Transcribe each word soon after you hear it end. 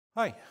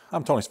Hi,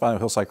 I'm Tony Spine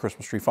of Hillside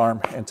Christmas Tree Farm,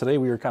 and today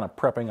we are kind of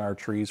prepping our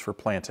trees for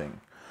planting.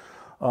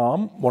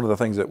 One of the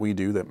things that we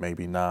do that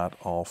maybe not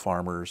all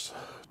farmers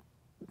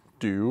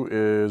do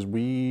is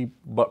we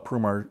butt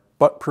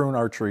prune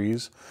our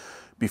trees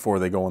before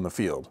they go in the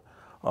field.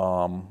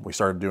 We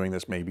started doing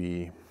this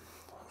maybe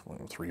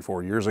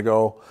 3-4 years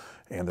ago,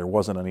 and there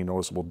wasn't any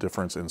noticeable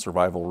difference in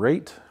survival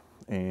rate.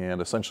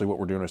 And essentially what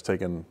we're doing is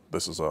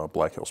this is a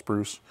Black Hill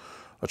spruce,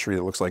 a tree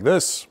that looks like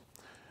this.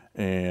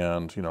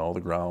 And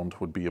the ground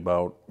would be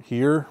about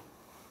here,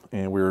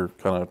 and we were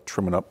kind of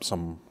trimming up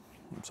some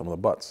of the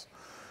butts.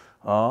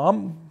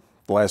 The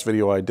last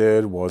video I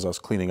did was us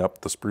cleaning up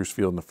the spruce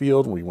field in the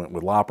field. We went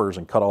with loppers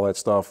and cut all that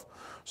stuff.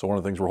 So one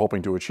of the things we're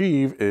hoping to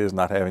achieve is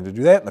not having to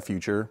do that in the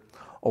future,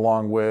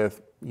 along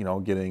with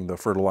getting the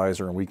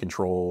fertilizer and weed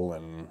control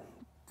and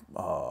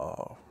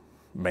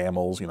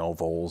mammals,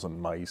 voles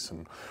and mice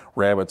and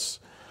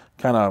rabbits,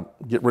 kind of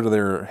get rid of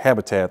their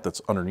habitat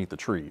that's underneath the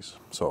trees.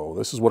 So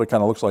this is what it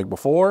kind of looks like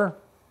before,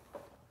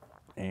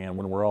 and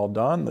when we're all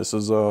done, this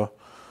is we're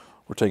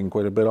taking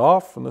quite a bit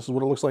off, and this is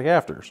what it looks like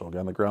after. So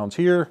again, the ground's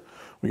here.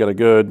 We got a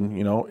good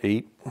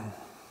 8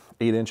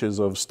 inches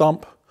of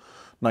stump,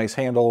 nice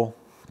handle,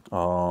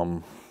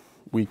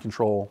 weed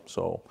control.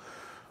 So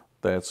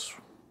that's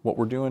what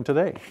we're doing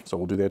today. So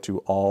we'll do that to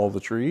all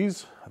the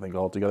trees. I think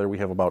altogether we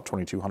have about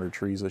 2,200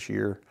 trees this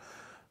year,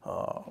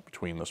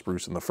 between the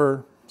spruce and the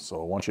fir.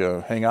 So once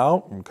you hang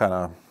out and kind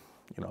of,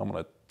 I'm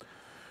going to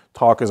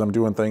talk as I'm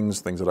doing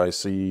things that I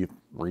see,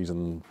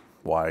 reason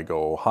why I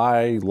go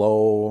high,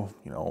 low,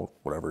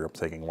 whatever I'm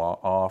taking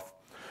off,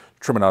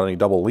 trimming out any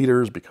double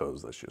leaders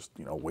because that's just,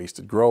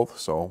 wasted growth.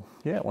 So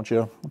yeah, once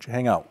you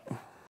hang out.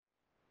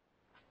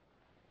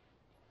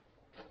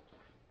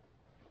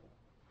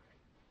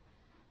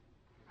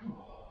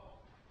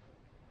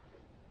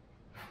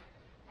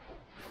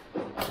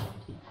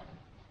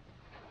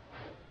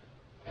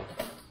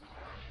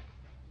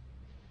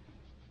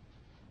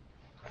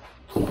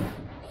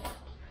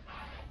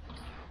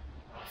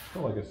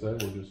 So like I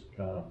said, we're just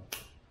kind of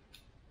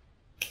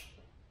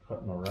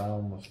cutting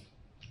around this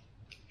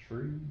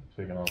tree,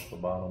 taking off the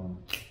bottom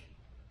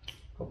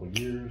couple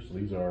years.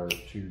 These are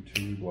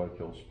 2 Black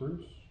Hill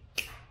spruce.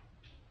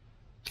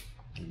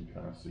 You can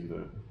kind of see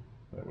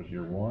that was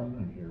year 1,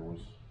 and here was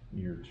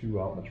year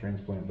 2 out in the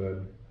transplant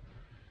bed.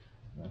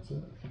 That's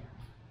it.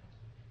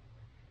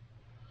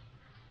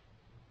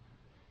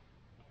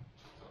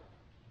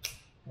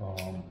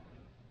 I'm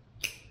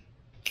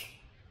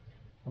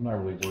not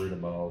really worried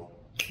about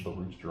the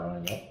roots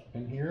drying up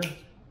in here.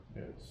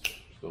 It's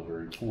still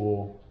very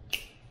cool. It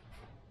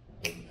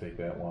doesn't take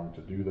that long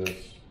to do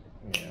this,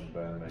 and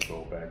then they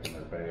go back in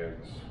their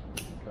bags.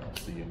 You can kind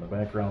of see in the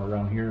background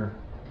around here.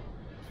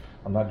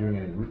 I'm not doing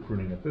any root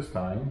pruning at this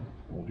time.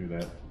 We'll do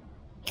that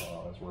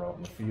as we're out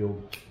in the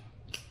field.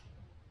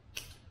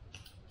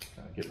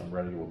 Kind of getting them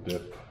ready. We'll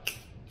dip.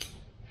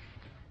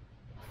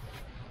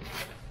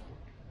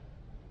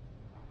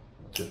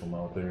 Dip them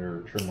out there,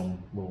 trim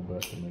them a little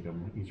bit to make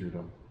them easier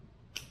to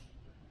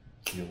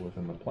deal with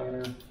in the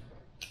planter.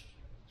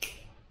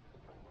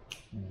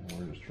 And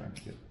we're just trying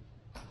to get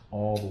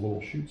all the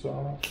little shoots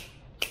off.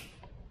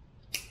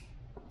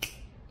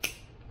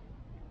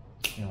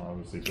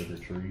 Obviously bigger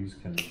trees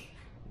can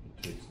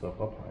take stuff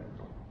up higher,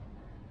 but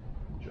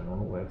in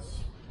general, that's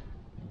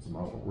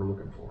about what we're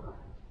looking for.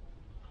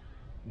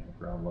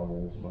 Ground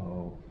level is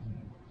about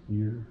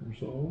here or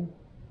so.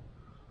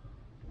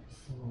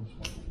 So this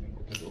one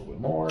we'll take a little bit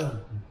more.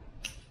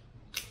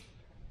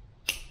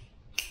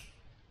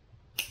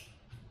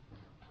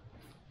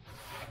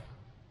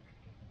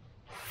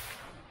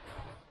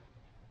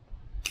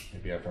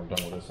 Maybe after I'm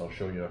done with this, I'll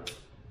show you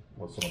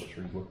what some of the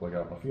trees look like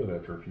out in the field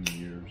after a few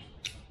years.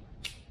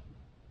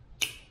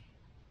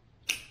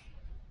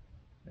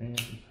 And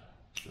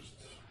just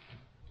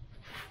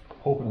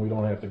hoping we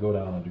don't have to go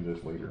down and do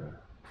this later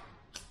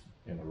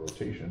in the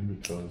rotation,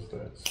 because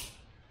that's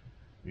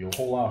be a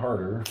whole lot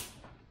harder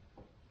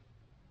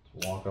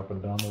to walk up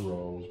and down the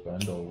rows,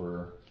 bend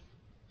over.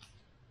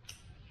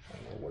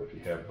 What if you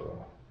have the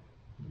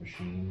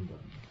machine,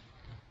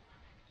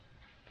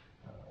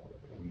 the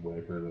weed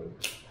whacker, the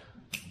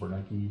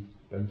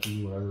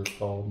Benke, whatever it's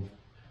called.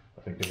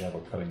 I think they have a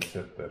cutting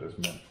tip that is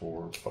meant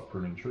for butt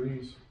pruning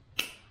trees.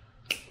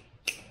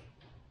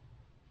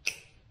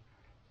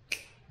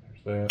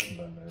 There's that, and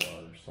then there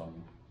are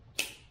some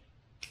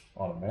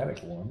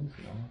automatic ones.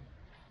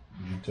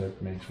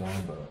 UTEC makes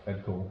one, the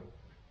Edco,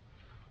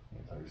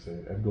 that's how you say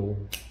it, Edgo.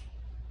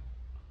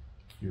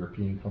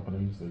 European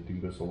companies, they do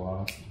this a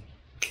lot.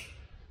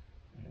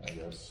 And I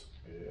guess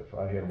if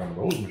I had one of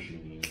those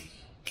machines,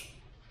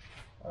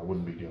 I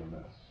wouldn't be doing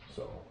this.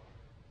 So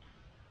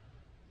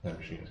that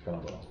machine is kind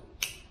of a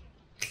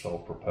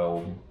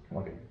self-propelled,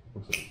 looks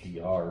like a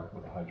DR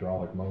with a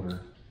hydraulic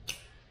motor,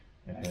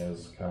 and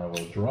has kind of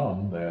a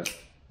drum that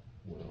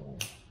will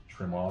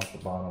trim off the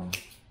bottom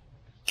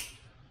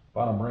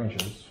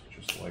branches,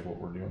 just like what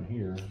we're doing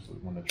here. So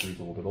when the tree's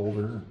a little bit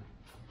older,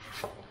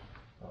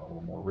 a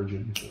little more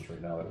rigid, because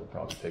right now that would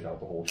probably take out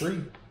the whole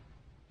tree.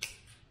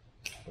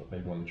 But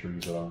maybe when the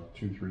tree's 2,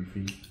 3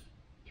 feet,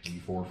 3,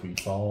 4 feet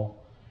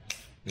tall,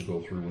 you'll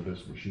go through with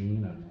this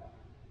machine and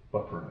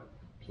butt prune it.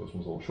 So this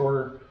one's a little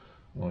shorter.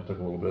 I only took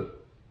a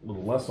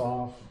little less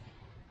off.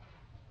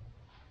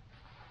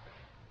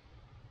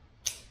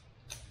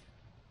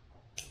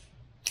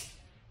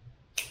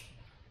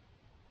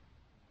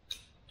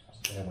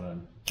 I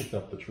haven't picked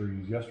up the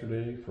trees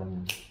yesterday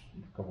from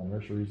a couple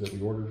nurseries that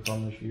we ordered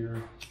from this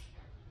year.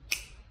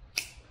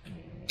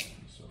 And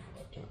so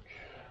I took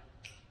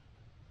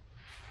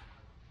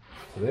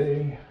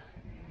today,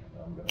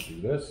 and I'm going to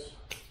do this.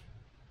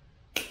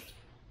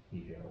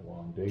 He had a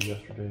long day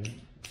yesterday,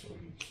 so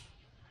he's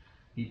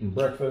eating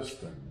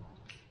breakfast and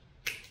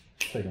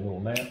taking a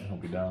little nap, and he'll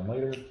be down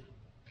later.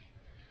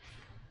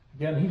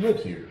 Again, he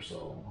lives here,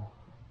 so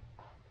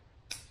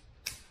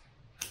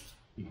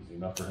easy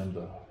enough for him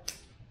to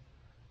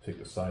take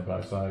the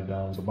side-by-side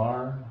down to the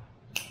barn,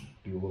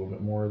 do a little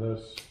bit more of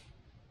this.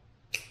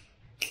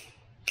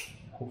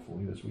 And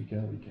hopefully this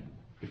weekend we can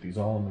get these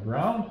all in the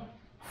ground.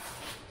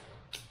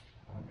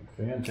 That'll be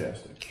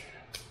fantastic.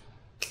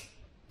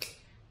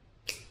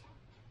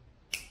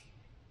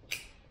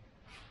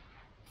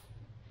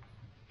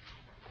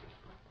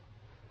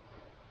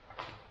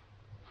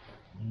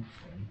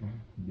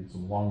 You get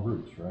some long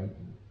roots, right?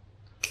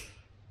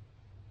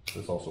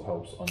 This also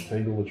helps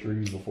untangle the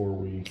trees before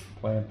we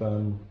plant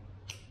them.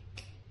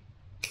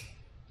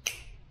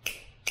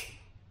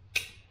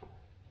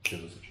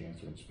 Gives us a chance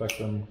to inspect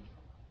them.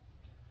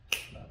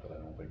 Not that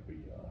I don't think we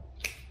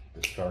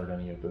discard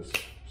any at this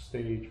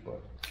stage, but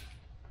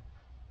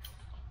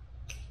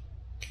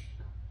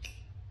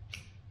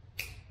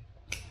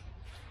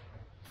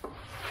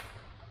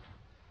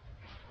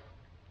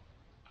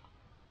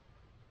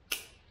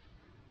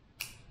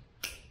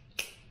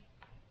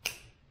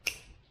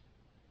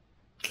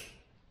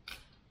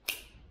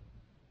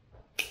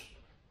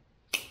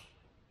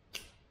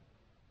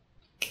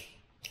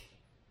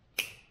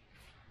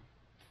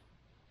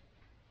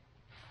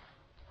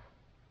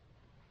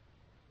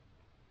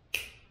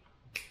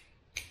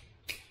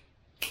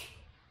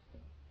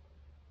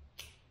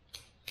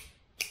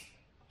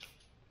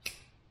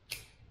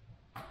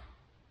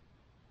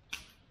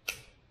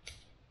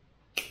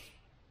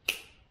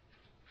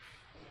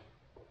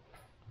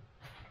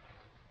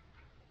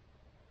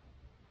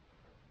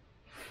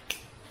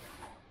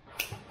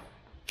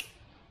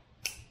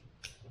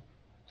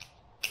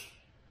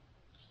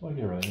like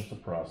everything, it's a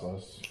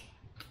process.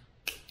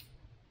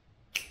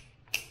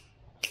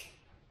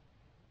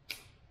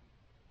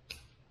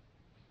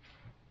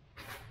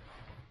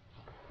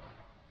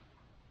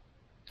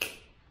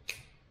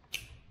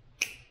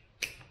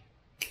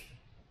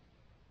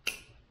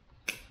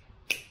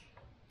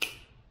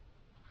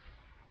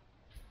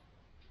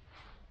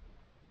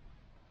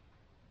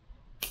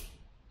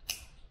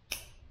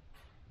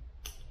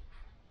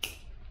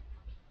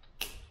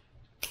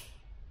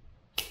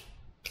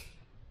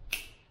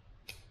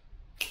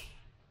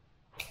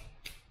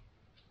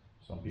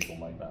 Some people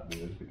might not do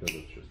this because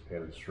it's just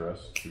added stress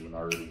to an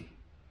already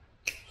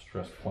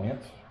stressed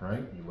plant,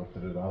 right? You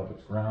lifted it out of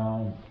its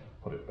ground,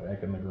 put it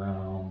back in the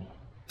ground.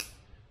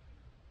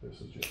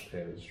 This is just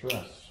added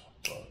stress.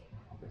 But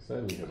like I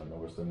said, we haven't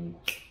noticed any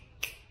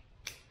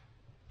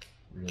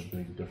real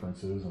big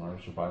differences in our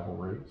survival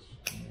rates,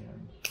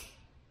 and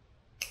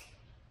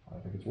I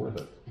think it's worth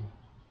it.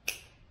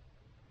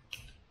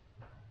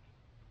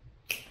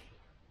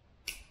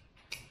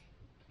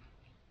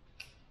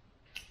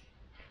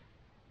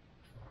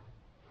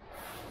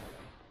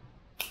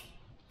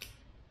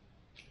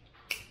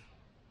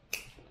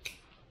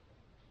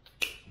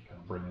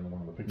 Bring in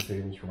one of the picnic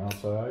tables from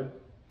outside,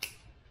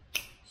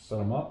 set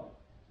them up,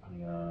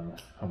 depending on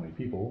how many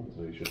people.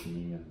 It's just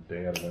me and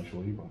Dad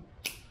eventually, but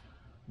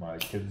my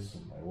kids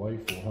and my wife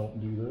will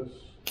help do this.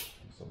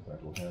 And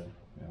sometimes we'll have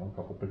a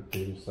couple picnic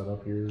tables set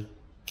up here.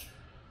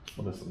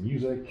 We'll do some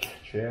music,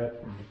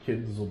 chat, and the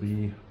kids will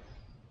be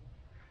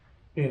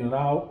in and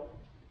out.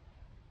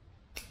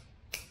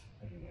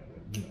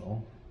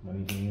 And,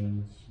 many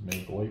hands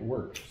make light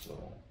work,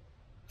 so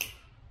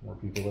more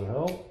people that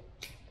help,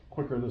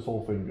 quicker this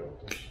whole thing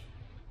goes.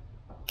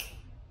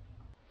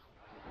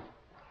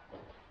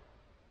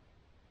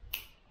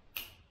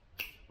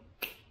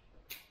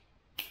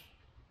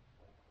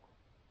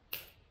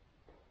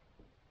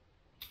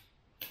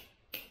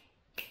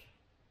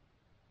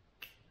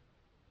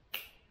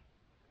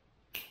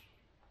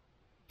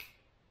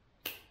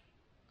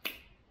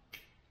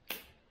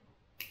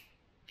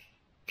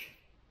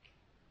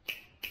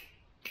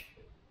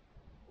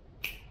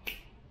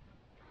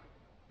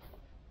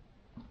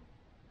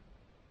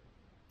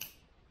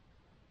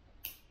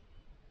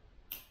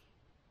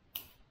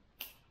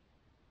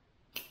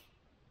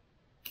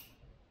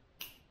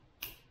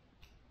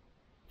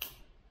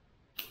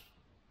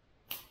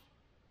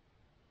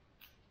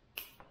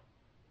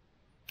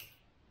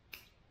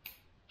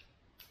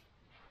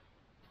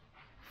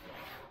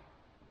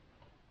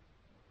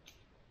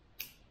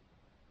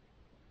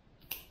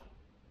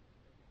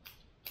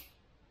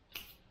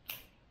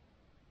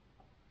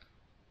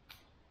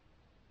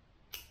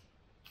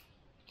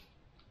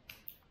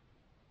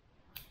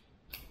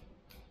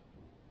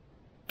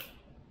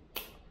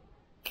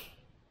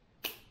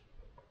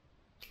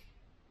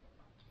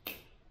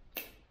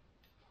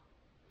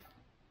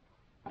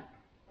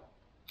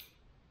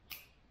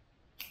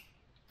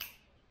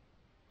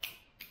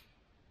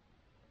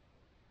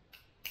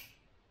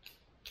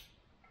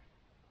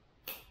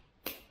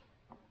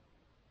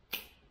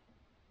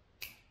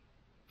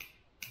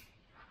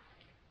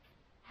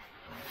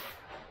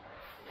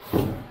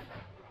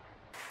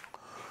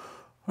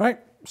 All right,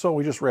 so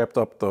we just wrapped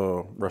up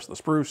the rest of the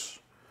spruce.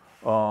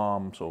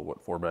 So what,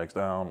 4 bags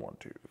down? 1,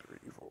 2, 3,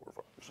 4,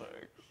 5, 6,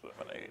 7,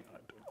 8, 9,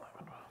 10,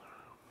 11,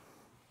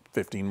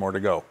 15 more to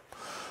go.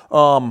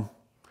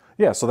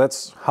 Yeah, so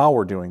that's how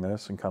we're doing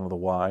this and kind of the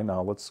why.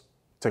 Now let's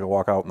take a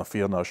walk out in the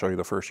field and I'll show you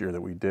the first year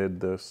that we did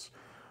this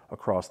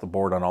across the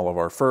board on all of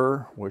our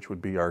fir, which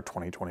would be our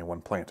 2021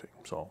 planting.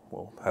 So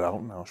we'll head out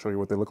and I'll show you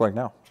what they look like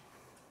now.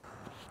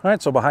 All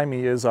right, so behind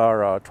me is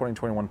our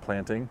 2021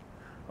 planting.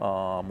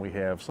 We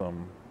have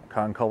some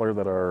con color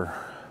that are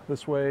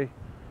this way.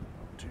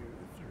 2,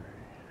 3,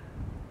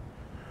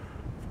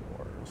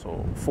 4.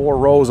 So 4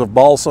 rows of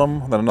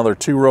balsam, then another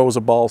 2 rows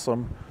of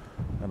balsam,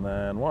 and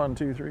then 1,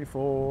 2, 3,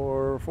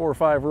 4 or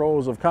 5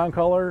 rows of con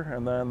color,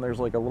 and then there's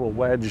like a little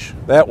wedge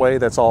that way.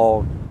 That's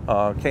all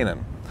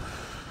Canaan.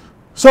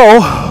 So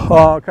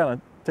kind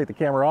of take the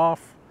camera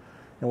off,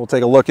 and we'll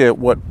take a look at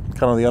what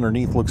kind of the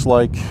underneath looks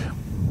like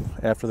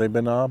after they've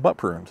been butt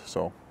pruned.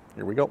 So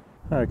here we go.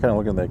 All right, kind of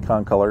looking at that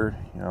con color,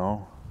 you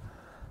know,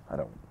 I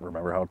don't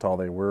remember how tall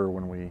they were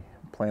when we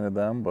planted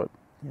them, but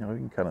you know, you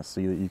can kind of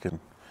see that you can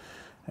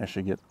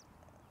actually get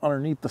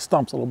underneath the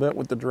stumps a little bit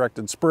with the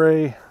directed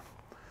spray.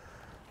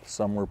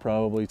 Some were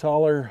probably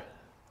taller,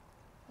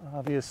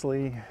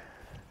 obviously. You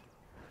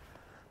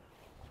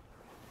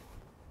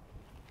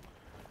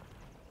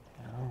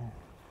know,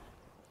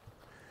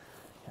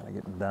 kind of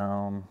getting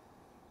down,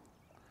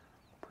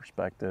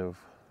 perspective.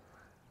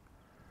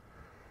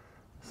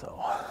 So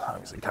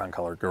obviously con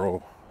color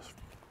grow,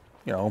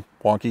 you know,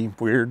 wonky,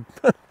 weird,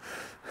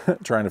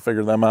 trying to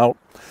figure them out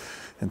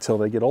until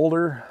they get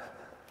older.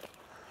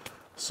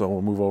 So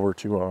we'll move over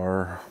to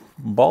our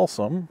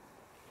balsam.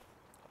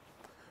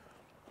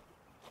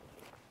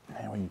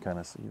 And we can kind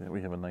of see that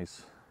we have a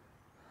nice,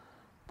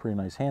 pretty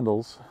nice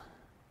handles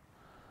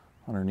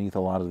underneath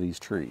a lot of these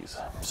trees.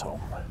 So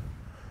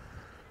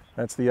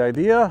that's the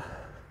idea.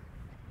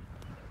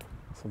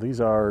 So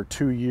these are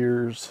 2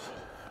 years,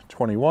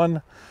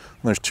 21.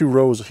 And there's 2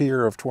 rows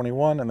here of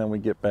 21, and then we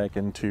get back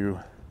into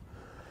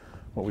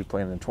what we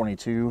planted in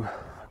 22,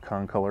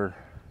 con color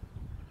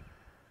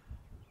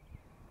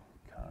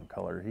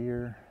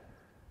here.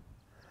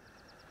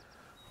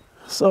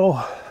 So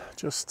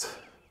just,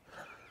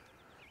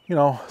 you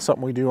know,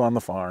 something we do on the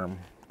farm.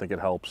 I think it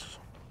helps.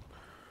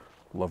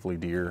 Lovely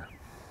deer.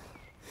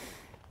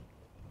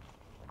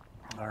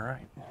 All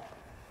right.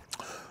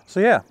 So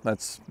yeah,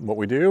 that's what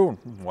we do,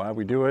 why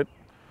we do it,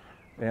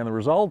 and the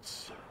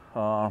results.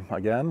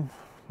 Again,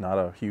 not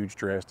a huge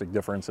drastic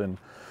difference in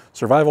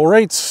survival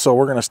rates, so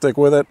we're gonna stick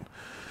with it.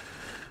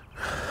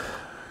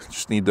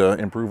 Just need to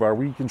improve our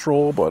weed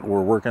control, but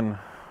we're working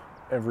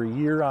every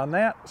year on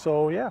that.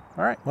 So yeah,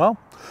 all right, well,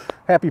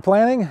 happy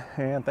planting,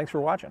 and thanks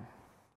for watching.